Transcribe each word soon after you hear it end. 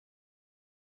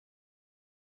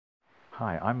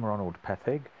Hi, I'm Ronald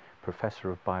Pethig, Professor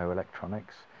of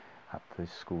Bioelectronics at the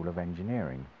School of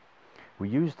Engineering. We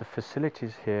use the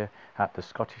facilities here at the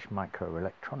Scottish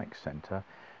Microelectronics Centre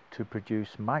to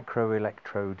produce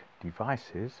microelectrode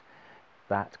devices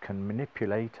that can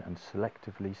manipulate and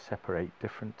selectively separate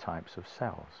different types of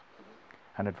cells.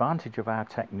 An advantage of our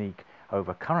technique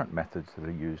over current methods that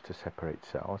are used to separate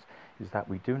cells is that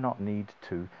we do not need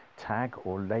to tag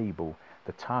or label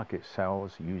the target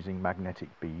cells using magnetic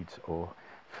beads or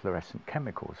fluorescent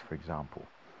chemicals, for example.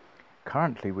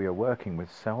 Currently, we are working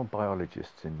with cell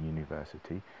biologists in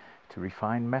university to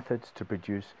refine methods to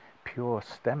produce pure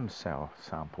stem cell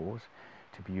samples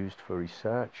to be used for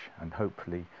research and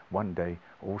hopefully one day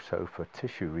also for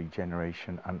tissue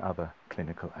regeneration and other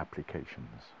clinical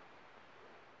applications.